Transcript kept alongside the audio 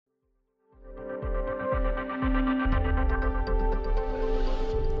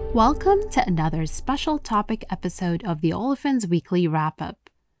Welcome to another special topic episode of the Olefins Weekly Wrap-Up.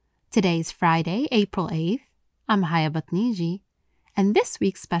 Today's Friday, April 8th. I'm Haya Batniji, and this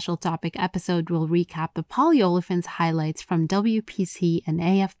week's special topic episode will recap the polyolefins highlights from WPC and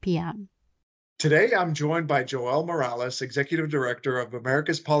AFPM. Today, I'm joined by Joel Morales, Executive Director of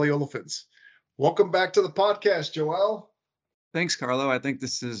Americas Polyolefins. Welcome back to the podcast, Joel. Thanks, Carlo. I think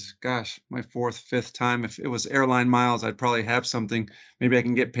this is, my fourth, fifth time. If it was airline miles, I'd probably have something. Maybe I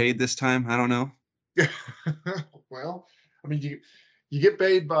can get paid this time. I don't know. Well, I mean, you get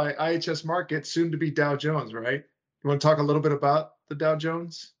paid by IHS Markit, soon to be Dow Jones, right? You want to talk a little bit about the Dow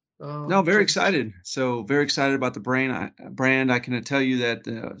Jones? No, very excited. So very excited about the brand. I can tell you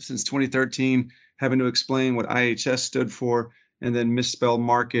that since 2013, having to explain what IHS stood for and then misspell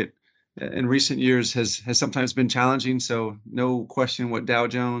market in recent years has sometimes been challenging. So no question what Dow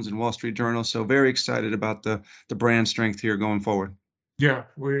Jones and Wall Street Journal. So very excited about the brand strength here going forward. Yeah,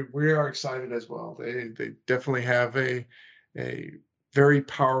 we are excited as well. They definitely have a very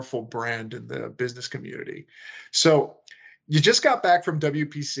powerful brand in the business community. So you just got back from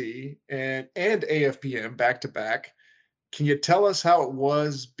WPC and AFPM back to back. Can you tell us how it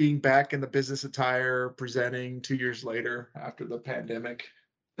was being back in the business attire, presenting 2 years later after the pandemic?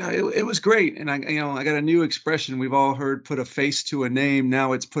 It was great, and I got a new expression we've all heard: put a face to a name.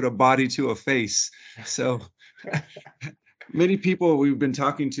 Now it's put a body to a face. So many people we've been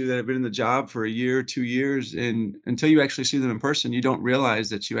talking to that have been in the job for a year, 2 years, and until you actually see them in person, you don't realize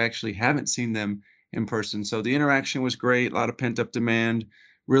that you actually haven't seen them in person. So the interaction was great, a lot of pent-up demand.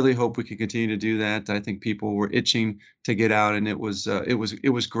 Really hope we can continue to do that. I think people were itching to get out, and it was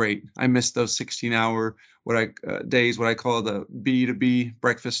great. I missed those 16-hour days, what I call the B2B,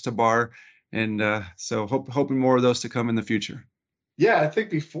 breakfast to bar, and so hoping more of those to come in the future. Yeah, I think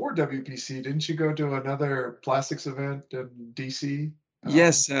before WPC, didn't you go to another plastics event in DC?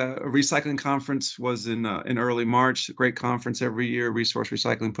 Yes, a recycling conference was in early March. A great conference every year. Resource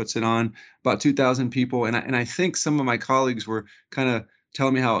Recycling puts it on. About 2,000 people, and I think some of my colleagues were kind of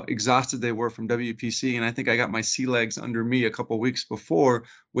telling me how exhausted they were from WPC, and I think I got my sea legs under me a couple weeks before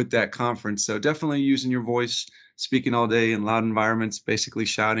with that conference. So definitely using your voice, speaking all day in loud environments, basically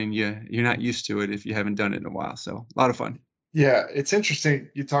shouting. You're not used to it if you haven't done it in a while. So a lot of fun. Yeah, it's interesting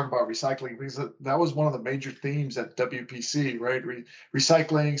you talk about recycling because that was one of the major themes at WPC, right?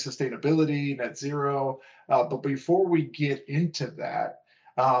 Recycling, sustainability, net zero. But before we get into that,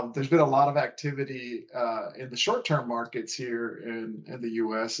 there's been a lot of activity in the short-term markets here in the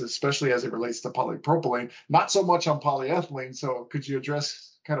U.S., especially as it relates to polypropylene. Not so much on polyethylene. So could you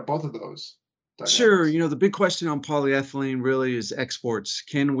address kind of both of those Sure. dynamics? The big question on polyethylene really is exports.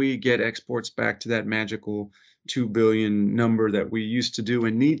 Can we get exports back to that magical 2 billion number that we used to do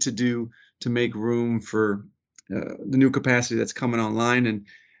and need to do to make room for the new capacity that's coming online? And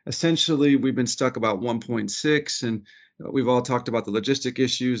essentially, we've been stuck about 1.6, and we've all talked about the logistic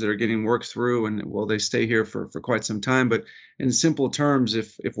issues that are getting worked through, and will they stay here for quite some time? But in simple terms,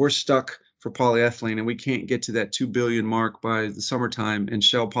 if we're stuck for polyethylene and we can't get to that 2 billion mark by the summertime, and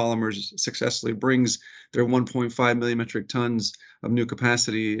Shell Polymers successfully brings their 1.5 million metric tons of new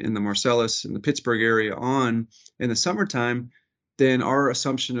capacity in the Marcellus and the Pittsburgh area on in the summertime, then our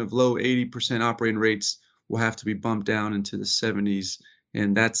assumption of low 80% operating rates will have to be bumped down into the 70s.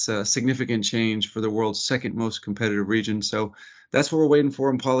 And that's a significant change for the world's second most competitive region. So that's what we're waiting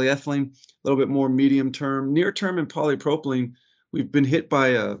for in polyethylene. A little bit more medium term. Near term in polypropylene, we've been hit by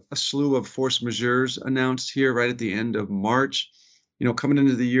a slew of force majeures announced here right at the end of March. Coming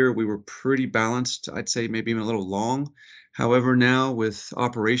into the year, we were pretty balanced. I'd say maybe even a little long. However, now with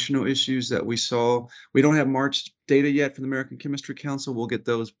operational issues that we saw, we don't have March data yet from the American Chemistry Council. We'll get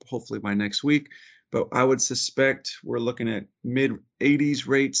those hopefully by next week. But I would suspect we're looking at mid 80s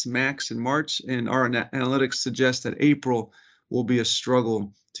rates max in March, and our analytics suggest that April will be a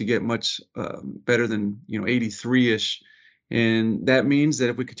struggle to get much better than 83-ish. And that means that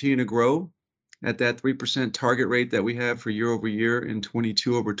if we continue to grow at that 3% target rate that we have for year over year in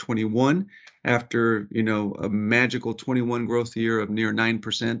 22 over 21, after a magical 21 growth year of near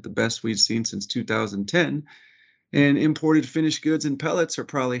 9%, the best we've seen since 2010, and imported finished goods and pellets are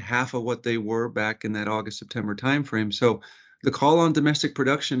probably half of what they were back in that August September timeframe. So the call on domestic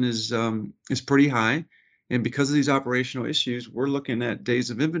production is pretty high, and because of these operational issues, we're looking at days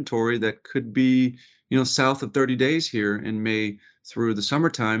of inventory that could be south of 30 days here in May through the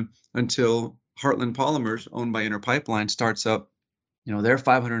summertime, until Heartland Polymers, owned by Inter Pipeline, starts up their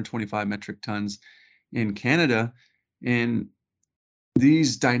 525 metric tons in Canada. And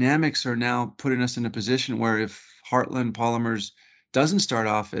these dynamics are now putting us in a position where if Heartland Polymers doesn't start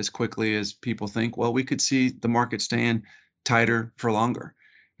off as quickly as people think, well, we could see the market staying tighter for longer.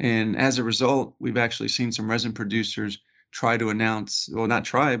 And as a result, we've actually seen some resin producers try to announce, well, not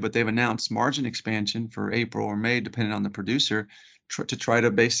try, but they've announced margin expansion for April or May, depending on the producer, to try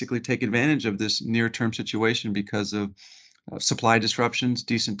to basically take advantage of this near-term situation because of supply disruptions,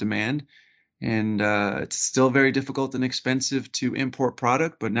 decent demand. And it's still very difficult and expensive to import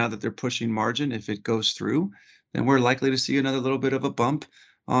product, but now that they're pushing margin, if it goes through, then we're likely to see another little bit of a bump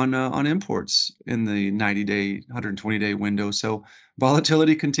on imports in the 90-day, 120-day window. So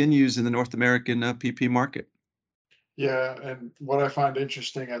volatility continues in the North American PP market. Yeah, and what I find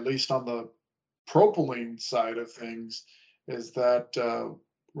interesting, at least on the propylene side of things, is that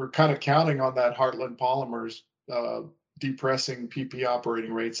we're kind of counting on that Heartland Polymers depressing PP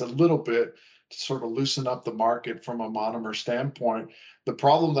operating rates a little bit to sort of loosen up the market from a monomer standpoint. The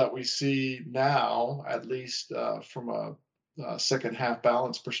problem that we see now, at least from a second half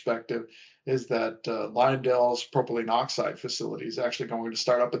balance perspective, is that Lyondell's propylene oxide facility is actually going to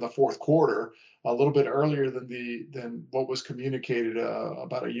start up in the fourth quarter, a little bit earlier than what was communicated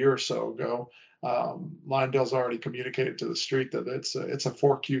about a year or so ago. Lyondell's already communicated to the street that it's a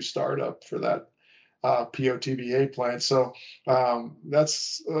 4Q startup for that POTBA plant. So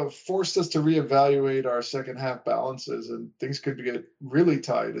that's forced us to reevaluate our second half balances, and things could get really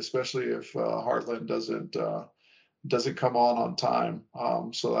tight, especially if Heartland doesn't come on time.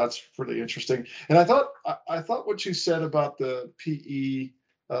 So that's pretty interesting. And I thought what you said about the PE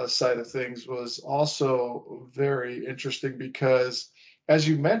side of things was also very interesting because, as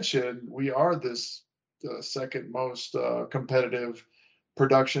you mentioned, we are this the second most competitive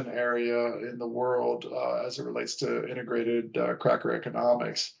production area in the world as it relates to integrated cracker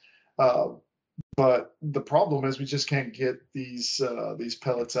economics. Uh, but the problem is we just can't get these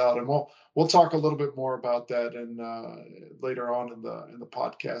pellets out, and we'll talk a little bit more about that in later on in the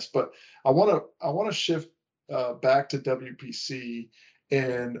podcast. But I want to shift back to WPC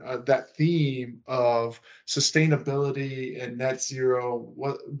and that theme of sustainability and net zero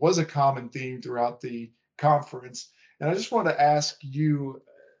was a common theme throughout the conference. And I just want to ask you,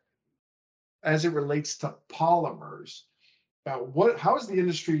 as it relates to polymers, what how is the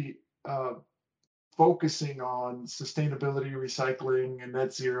industry focusing on sustainability, recycling, and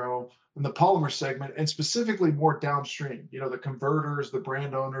net zero in the polymer segment, and specifically more downstream, the converters, the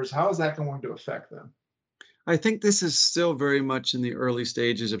brand owners, how is that going to affect them? I think this is still very much in the early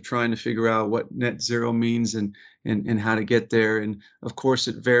stages of trying to figure out what net zero means and how to get there. And of course,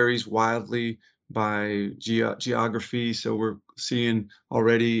 it varies wildly by geography. So we're seeing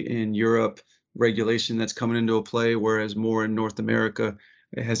already in Europe regulation that's coming into a play, whereas more in North America,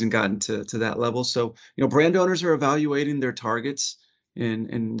 it hasn't gotten to that level. So, brand owners are evaluating their targets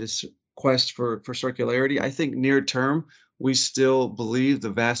in this quest for circularity. I think near term, we still believe the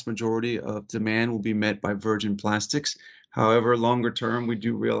vast majority of demand will be met by virgin plastics. However, longer term, we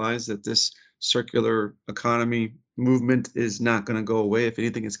do realize that this circular economy movement is not going to go away. If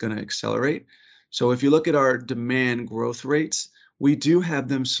anything, it's going to accelerate. So if you look at our demand growth rates, we do have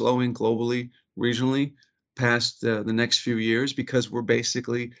them slowing globally, regionally, past the next few years because we're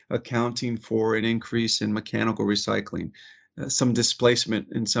basically accounting for an increase in mechanical recycling, some displacement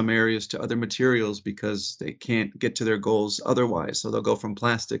in some areas to other materials because they can't get to their goals otherwise. So they'll go from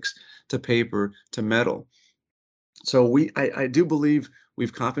plastics to paper to metal. So I do believe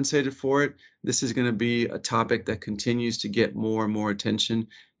we've compensated for it. This is going to be a topic that continues to get more and more attention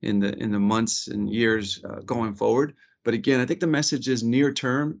in the months and years going forward. But again, I think the message is near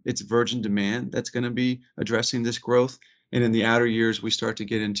term, it's virgin demand that's going to be addressing this growth. And in the outer years, we start to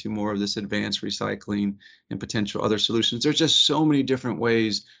get into more of this advanced recycling and potential other solutions. There's just so many different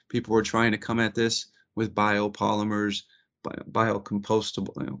ways people are trying to come at this with biopolymers,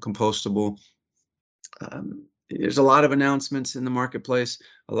 biocompostable, compostable. There's a lot of announcements in the marketplace,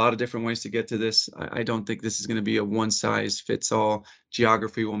 a lot of different ways to get to this. I don't think this is going to be a one size fits all.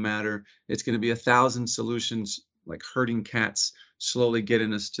 Geography will matter. It's going to be 1,000 solutions like herding cats, slowly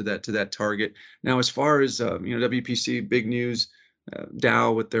getting us to that target. Now, as far as WPC, big news,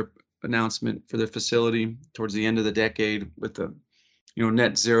 Dow with their announcement for their facility towards the end of the decade with the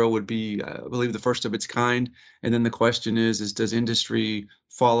net zero would be, I believe, the first of its kind. And then the question is does industry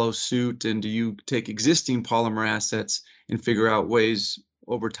follow suit, and do you take existing polymer assets and figure out ways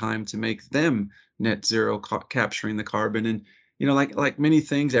over time to make them net zero, capturing the carbon? And like many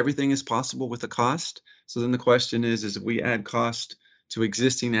things, everything is possible with a cost. So then the question is if we add cost to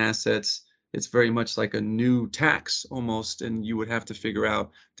existing assets, it's very much like a new tax almost, and you would have to figure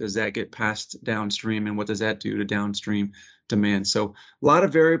out, does that get passed downstream, and what does that do to downstream demand? So a lot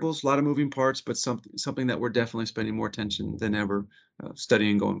of variables, a lot of moving parts, but something that we're definitely spending more attention than ever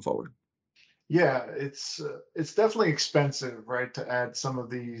studying going forward. Yeah, it's definitely expensive, right, to add some of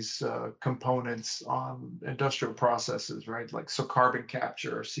these components on industrial processes, right? Like so carbon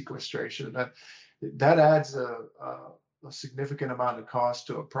capture or sequestration. That adds a significant amount of cost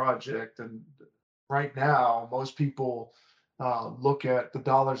to a project. And right now, most people look at the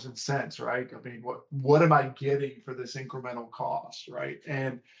dollars and cents, right? I mean, what am I getting for this incremental cost, right?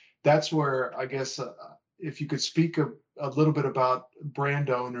 And that's where I guess if you could speak a little bit about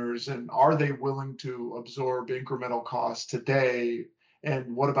brand owners and are they willing to absorb incremental costs today?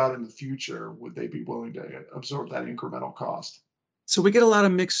 And what about in the future? Would they be willing to absorb that incremental cost? So we get a lot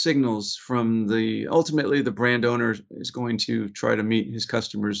of mixed signals from the ultimately the brand owner is going to try to meet his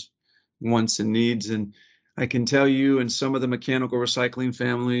customers' wants and needs. And I can tell you in some of the mechanical recycling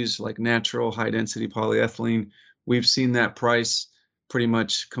families, like natural high density polyethylene, we've seen that price pretty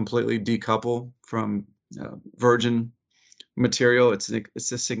much completely decouple from virgin material.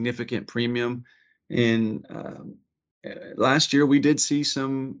 It's a significant premium. And last year, we did see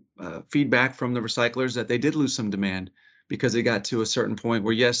some feedback from the recyclers that they did lose some demand because they got to a certain point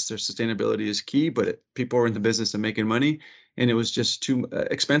where yes, their sustainability is key, but people are in the business of making money, and it was just too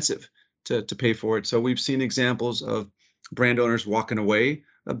expensive to pay for it. So we've seen examples of brand owners walking away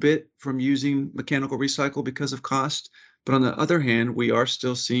a bit from using mechanical recycle because of cost. But on the other hand, we are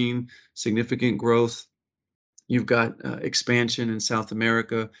still seeing significant growth. You've got expansion in South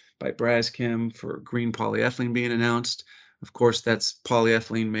America by Braskem for green polyethylene being announced. Of course, that's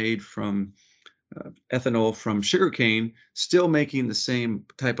polyethylene made from ethanol from sugarcane, still making the same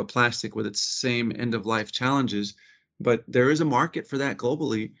type of plastic with its same end of life challenges. But there is a market for that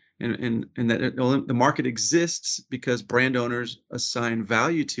globally, and that the market exists because brand owners assign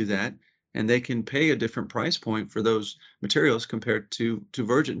value to that, and they can pay a different price point for those materials compared to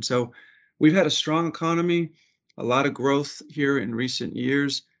virgin. So we've had a strong economy, a lot of growth here in recent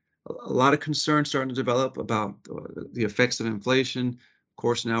years, a lot of concern starting to develop about the effects of inflation. Of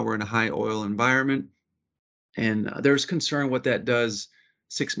course, now we're in a high oil environment, and there's concern what that does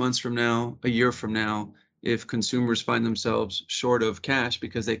 6 months from now, a year from now, if consumers find themselves short of cash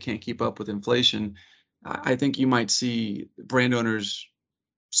because they can't keep up with inflation. I think you might see brand owners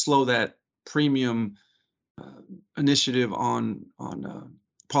slow that premium uh, initiative on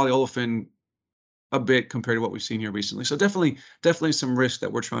polyolefin a bit compared to what we've seen here recently. So definitely some risk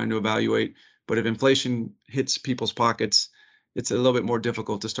that we're trying to evaluate. But if inflation hits people's pockets, it's a little bit more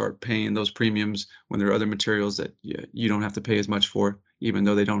difficult to start paying those premiums when there are other materials that you don't have to pay as much for, even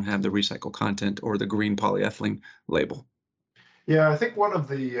though they don't have the recycled content or the green polyethylene label. Yeah, I think one of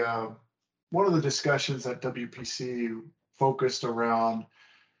the discussions at WPC focused around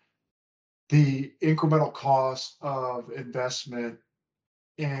the incremental cost of investment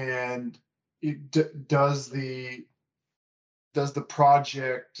and does the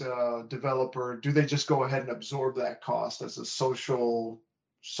project developer, do they just go ahead and absorb that cost as a social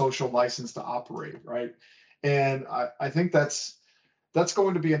license to operate, right? And I think that's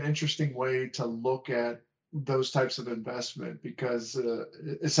going to be an interesting way to look at those types of investment because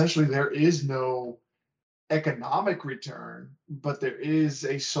essentially there is no economic return, but there is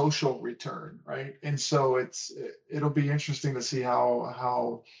a social return, right? And so it'll be interesting to see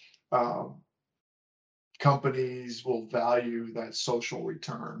how um, companies will value that social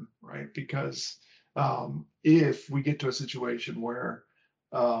return, right? Because if we get to a situation where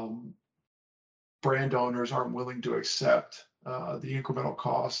um, brand owners aren't willing to accept the incremental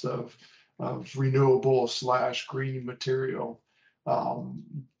cost of renewable slash green material, um,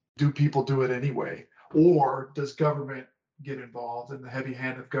 do people do it anyway? Or does government get involved and the heavy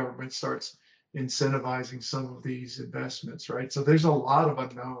hand of government starts incentivizing some of these investments, right? So there's a lot of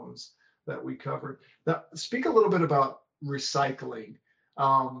unknowns that we covered. Now, speak a little bit about recycling.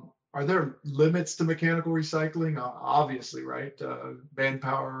 Are there limits to mechanical recycling? Obviously, right?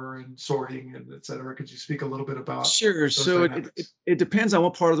 Manpower and sorting and et cetera. Could you speak a little bit about Sure. those So dynamics? it depends on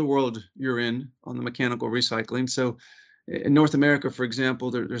what part of the world you're in on the mechanical recycling. So in North America, for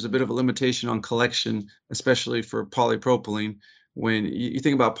example, there's a bit of a limitation on collection, especially for polypropylene. When you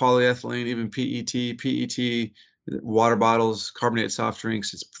think about polyethylene, even PET, water bottles, carbonated soft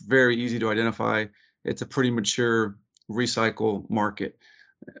drinks, it's very easy to identify. It's a pretty mature recycle market.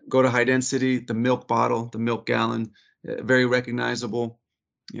 Go to high density, the milk bottle, the milk gallon, very recognizable.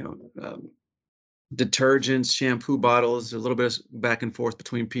 You know, detergents, shampoo bottles, a little bit of back and forth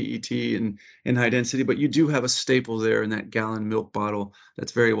between PET and high density, but you do have a staple there in that gallon milk bottle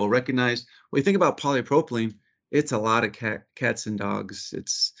that's very well recognized. When you think about polypropylene, it's a lot of cats and dogs.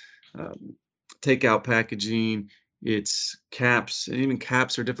 It's um, takeout packaging, it's caps, and even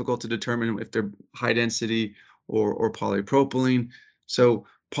caps are difficult to determine if they're high density or polypropylene. So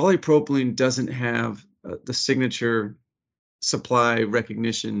polypropylene doesn't have the signature supply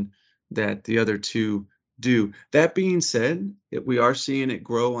recognition that the other two do. That being said, we are seeing it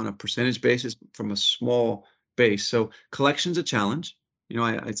grow on a percentage basis from a small base. So collection's a challenge.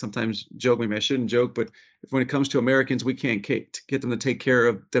 I sometimes joke, maybe I shouldn't joke, but when it comes to Americans, we can't get them to take care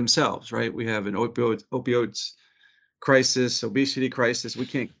of themselves, right? We have an opioids crisis, obesity crisis. We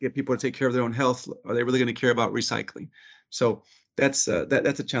can't get people to take care of their own health. Are they really going to care about recycling? So that's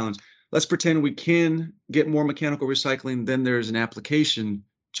a challenge. Let's pretend we can get more mechanical recycling. Then there's an application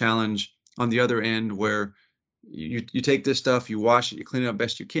challenge on the other end where you take this stuff, you wash it, you clean it up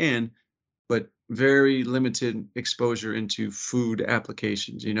best you can, but very limited exposure into food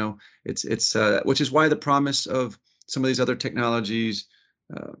applications. It's which is why the promise of some of these other technologies,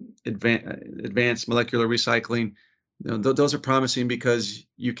 advanced molecular recycling, those are promising because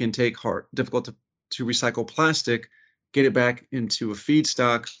you can take difficult to recycle plastic, get it back into a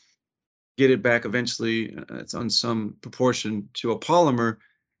feedstock, get it back eventually, it's on some proportion to a polymer,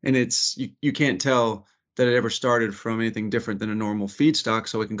 and you can't tell that it ever started from anything different than a normal feedstock,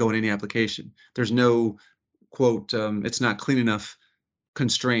 so it can go in any application. There's no quote, it's not clean enough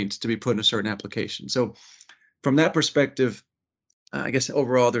constraint to be put in a certain application. So from that perspective, I guess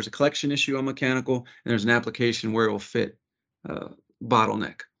overall there's a collection issue on mechanical, and there's an application where it will fit uh,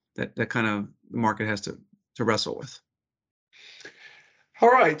 bottleneck that kind of the market has to wrestle with. All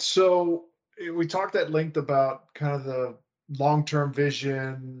right. So we talked at length about kind of the long-term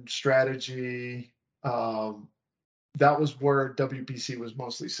vision, strategy. Um, that was where WPC was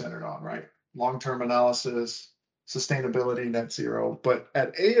mostly centered on, right? Long-term analysis, sustainability, net zero. But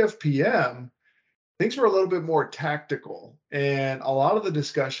at AFPM, things were a little bit more tactical. And a lot of the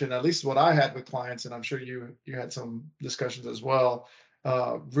discussion, at least what I had with clients, and I'm sure you had some discussions as well,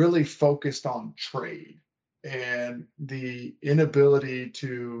 really focused on trade and the inability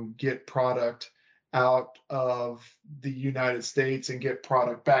to get product out of the United States and get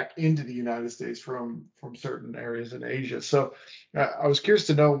product back into the United States from certain areas in Asia. So I was curious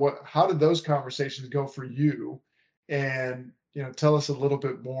to know how did those conversations go for you, and tell us a little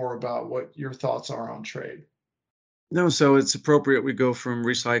bit more about what your thoughts are on trade. No, so it's appropriate we go from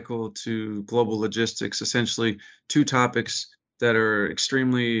recycle to global logistics, essentially two topics that are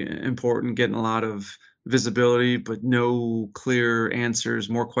extremely important, getting a lot of visibility, but no clear answers,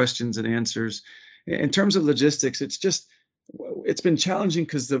 more questions than answers. In terms of logistics, it's been challenging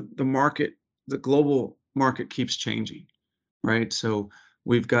because the global market keeps changing, right? So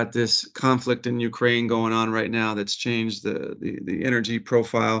we've got this conflict in Ukraine going on right now that's changed the energy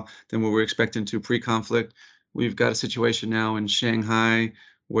profile than what we're expecting to pre-conflict. We've got a situation now in Shanghai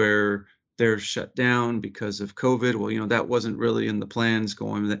where they're shut down because of COVID. Well, that wasn't really in the plans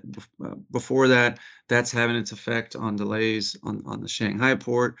before that. That's having its effect on delays on the Shanghai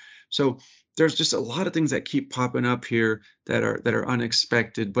port. So there's just a lot of things that keep popping up here that are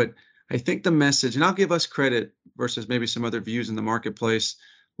unexpected. But I think the message, and I'll give us credit versus maybe some other views in the marketplace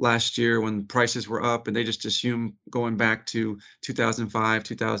last year when prices were up and they just assume going back to 2005,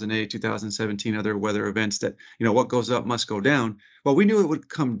 2008, 2017, other weather events that, what goes up must go down. Well, we knew it would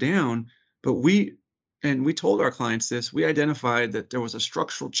come down, but we told our clients this, we identified that there was a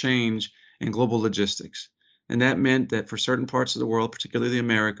structural change in global logistics. And that meant that for certain parts of the world, particularly the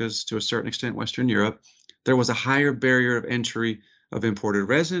Americas, to a certain extent, Western Europe, there was a higher barrier of entry of imported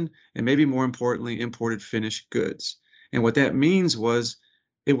resin, and maybe more importantly, imported finished goods. And what that means was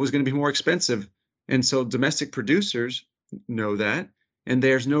it was going to be more expensive. And so domestic producers know that, and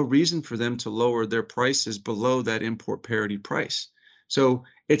there's no reason for them to lower their prices below that import parity price. So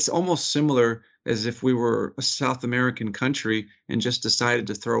it's almost similar as if we were a South American country and just decided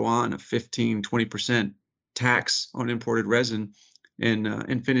to throw on a 15, 20% tax on imported resin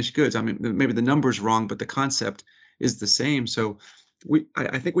and finished goods. I mean, maybe the number's wrong, but the concept is the same. So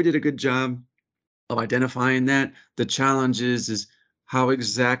I think we did a good job of identifying that. The challenge is how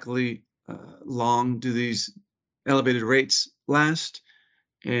exactly long do these elevated rates last?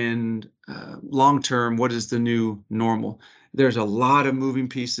 And long term, what is the new normal? There's a lot of moving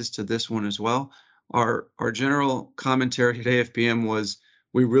pieces to this one as well. Our general commentary at AFPM was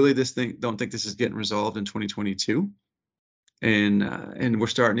we really don't think this is getting resolved in 2022, and we're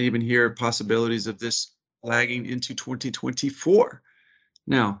starting to even hear possibilities of this lagging into 2024.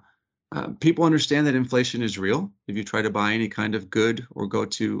 Now, people understand that inflation is real. If you try to buy any kind of good or go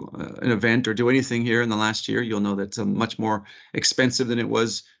to an event or do anything here in the last year, you'll know that it's much more expensive than it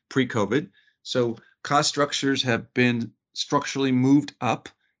was pre-COVID. So cost structures have been structurally moved up,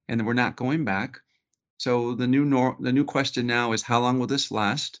 and we're not going back. So the new question now is how long will this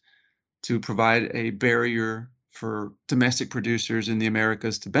last to provide a barrier for domestic producers in the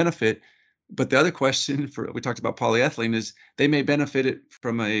Americas to benefit. But the other question for we talked about polyethylene is they may benefit it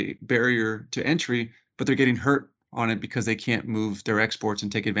from a barrier to entry, but they're getting hurt on it because they can't move their exports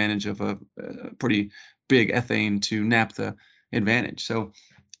and take advantage of a pretty big ethane to naphtha advantage. So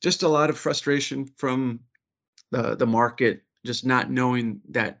just a lot of frustration from the market just not knowing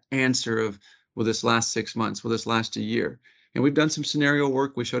that answer of will this last 6 months, will this last a year? And we've done some scenario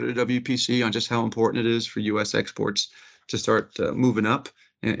work. We showed it at WPC on just how important it is for U.S. exports to start moving up.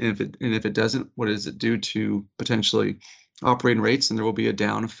 And if it doesn't, what does it do to potentially operating rates? And there will be a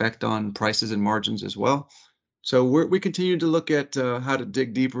down effect on prices and margins as well. So we continue to look at how to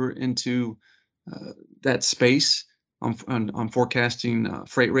dig deeper into uh, that space on forecasting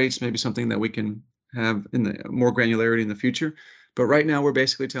freight rates, maybe something that we can have in the more granularity in the future. But right now, we're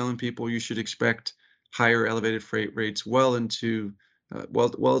basically telling people you should expect higher elevated freight rates well into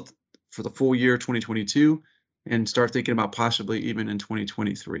well for the full year 2022, and start thinking about possibly even in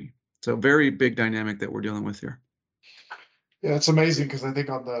 2023. So very big dynamic that we're dealing with here. Yeah, it's amazing because I think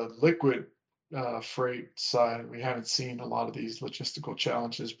on the liquid freight side, we haven't seen a lot of these logistical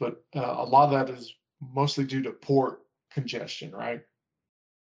challenges, but a lot of that is mostly due to port congestion, right?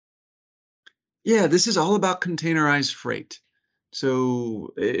 Yeah, this is all about containerized freight.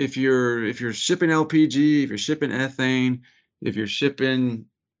 So if you're shipping LPG, if you're shipping ethane, if you're shipping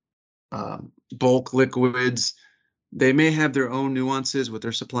bulk liquids, they may have their own nuances with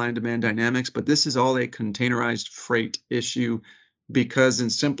their supply and demand dynamics, but this is all a containerized freight issue because, in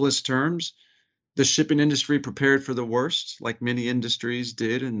simplest terms, the shipping industry prepared for the worst, like many industries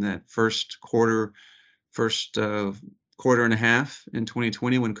did in that first quarter and a half in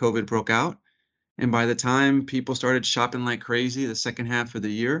 2020 when COVID broke out. And by the time people started shopping like crazy the second half of the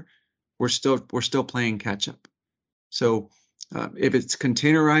year, we're still playing catch up. So if it's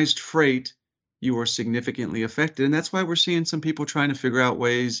containerized freight, you are significantly affected, and that's why we're seeing some people trying to figure out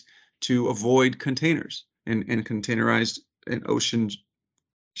ways to avoid containers and containerized and ocean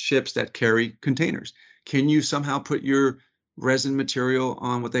ships that carry containers. Can you somehow put your resin material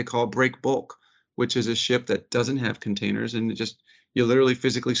on what they call break bulk, which is a ship that doesn't have containers and just you literally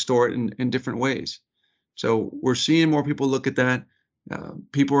physically store it in different ways? So we're seeing more people look at that.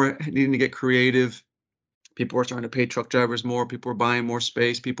 People are needing to get creative. People are starting to pay truck drivers more. People are buying more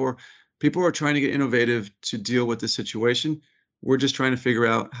space. People are trying to get innovative to deal with the situation. We're just trying to figure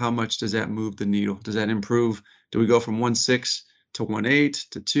out how much does that move the needle? Does that improve? Do we go from 1.6 to 1.8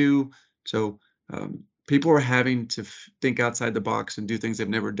 to 2? So people are having to think outside the box and do things they've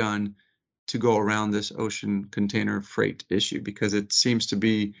never done to go around this ocean container freight issue because it seems to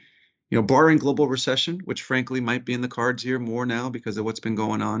be, barring global recession, which frankly might be in the cards here more now because of what's been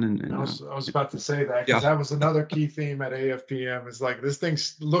going on. I was about to say that Yeah, because that was another key theme at AFPM is like this thing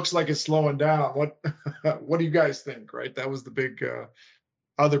looks like it's slowing down. What what do you guys think? Right, that was the big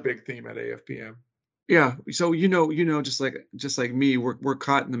other big theme at AFPM. yeah. So just like me, we're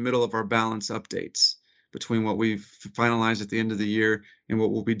caught in the middle of our balance updates between what we've finalized at the end of the year and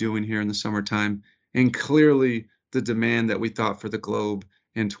what we'll be doing here in the summertime. And clearly, the demand that we thought for the globe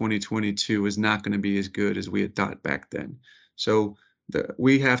in 2022 is not going to be as good as we had thought back then. So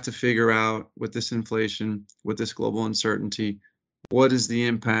we have to figure out with this inflation, with this global uncertainty, what is the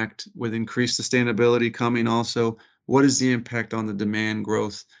impact with increased sustainability coming also? What is the impact on the demand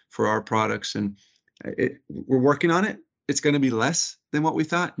growth for our products? And we're working on it. It's going to be less than what we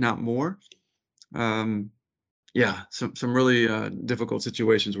thought, not more. Um, yeah, some really difficult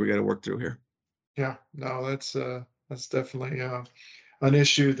situations we got to work through here. Yeah, no, that's definitely an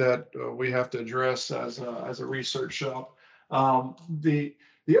issue that we have to address as a research shop.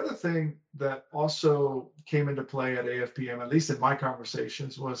 The other thing that also came into play at AFPM, at least in my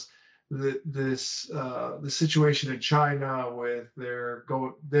conversations, was the situation in China with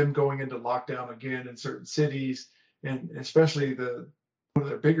them going into lockdown again in certain cities, and especially one of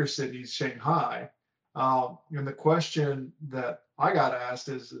their bigger cities, Shanghai. And the question that I got asked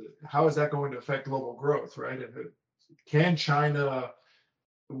is, how is that going to affect global growth, right? And can China,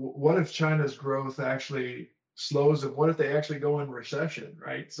 what if China's growth actually slows, and what if they actually go in recession,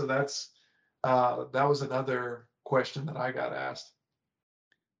 right? So that was another question that I got asked.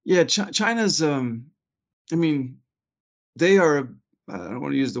 Yeah, China's. I mean, they are. I don't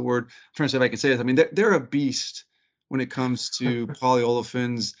want to use the word. I'm trying to see if I can say this. I mean, they're a beast when it comes to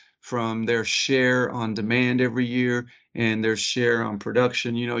polyolefins from their share on demand every year and their share on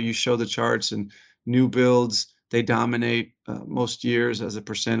production. You show the charts and new builds. They dominate most years as a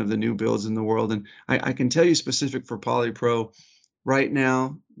percent of the new builds in the world. And I can tell you specific for Polypro, right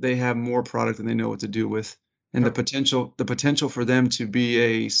now they have more product than they know what to do with, and the Yep. potential for them to be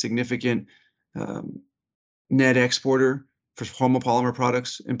a significant um, net exporter for homopolymer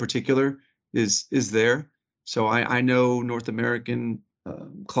products in particular is there. So I know North American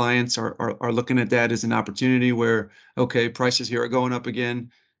clients are looking at that as an opportunity where, okay, prices here are going up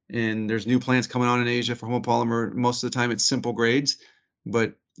again, and there's new plants coming on in Asia for homopolymer. Most of the time it's simple grades,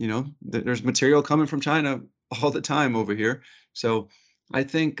 but there's material coming from China all the time over here. So I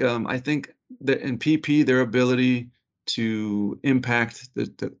think that in PP, their ability to impact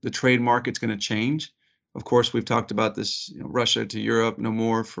the trade market's going to change. Of course, we've talked about this, Russia to Europe, no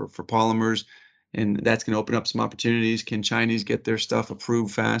more for polymers, and that's going to open up some opportunities. Can Chinese get their stuff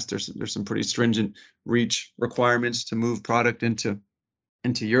approved fast? There's some pretty stringent REACH requirements to move product into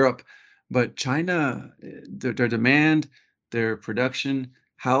Europe, but China, their demand, their production,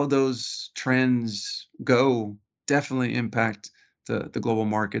 how those trends go definitely impact the global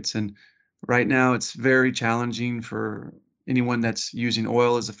markets. And right now, it's very challenging for anyone that's using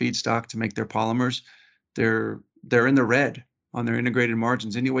oil as a feedstock to make their polymers. They're in the red on their integrated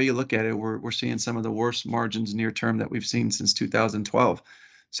margins. Any way you look at it, we're seeing some of the worst margins near term that we've seen since 2012.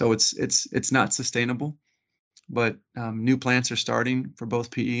 So it's not sustainable. But new plants are starting for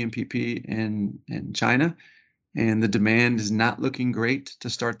both PE and PP in China, and the demand is not looking great to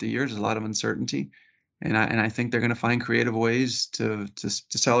start the year. There's a lot of uncertainty, and I think they're going to find creative ways to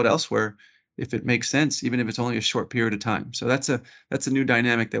sell it elsewhere if it makes sense, even if it's only a short period of time. So that's a new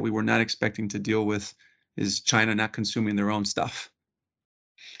dynamic that we were not expecting to deal with, is China not consuming their own stuff.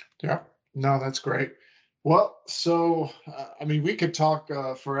 Yeah. No, that's great. Well, so I mean, we could talk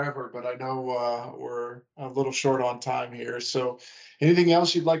forever, but I know we're a little short on time here. So, anything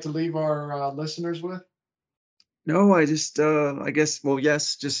else you'd like to leave our listeners with? No, I guess, well,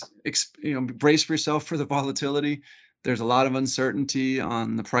 yes, just, brace yourself for the volatility. There's a lot of uncertainty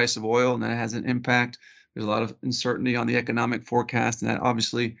on the price of oil, and that has an impact. There's a lot of uncertainty on the economic forecast, and that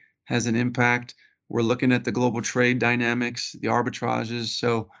obviously has an impact. We're looking at the global trade dynamics, the arbitrages.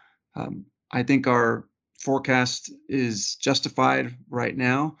 So, I think our forecast is justified right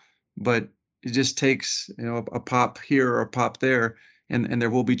now, but it just takes, a pop here or a pop there, and there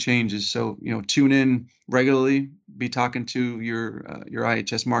will be changes. So, tune in regularly, be talking to your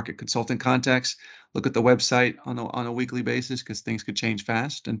IHS Markit consultant contacts. Look at the website on a weekly basis, because things could change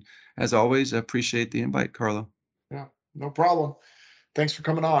fast. And as always, I appreciate the invite, Carlo. Yeah, no problem. Thanks for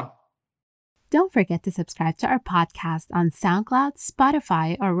coming on. Don't forget to subscribe to our podcast on SoundCloud,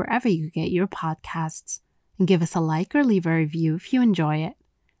 Spotify, or wherever you get your podcasts. And give us a like or leave a review if you enjoy it.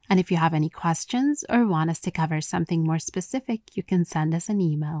 And if you have any questions or want us to cover something more specific, you can send us an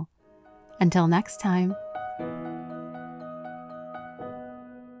email. Until next time.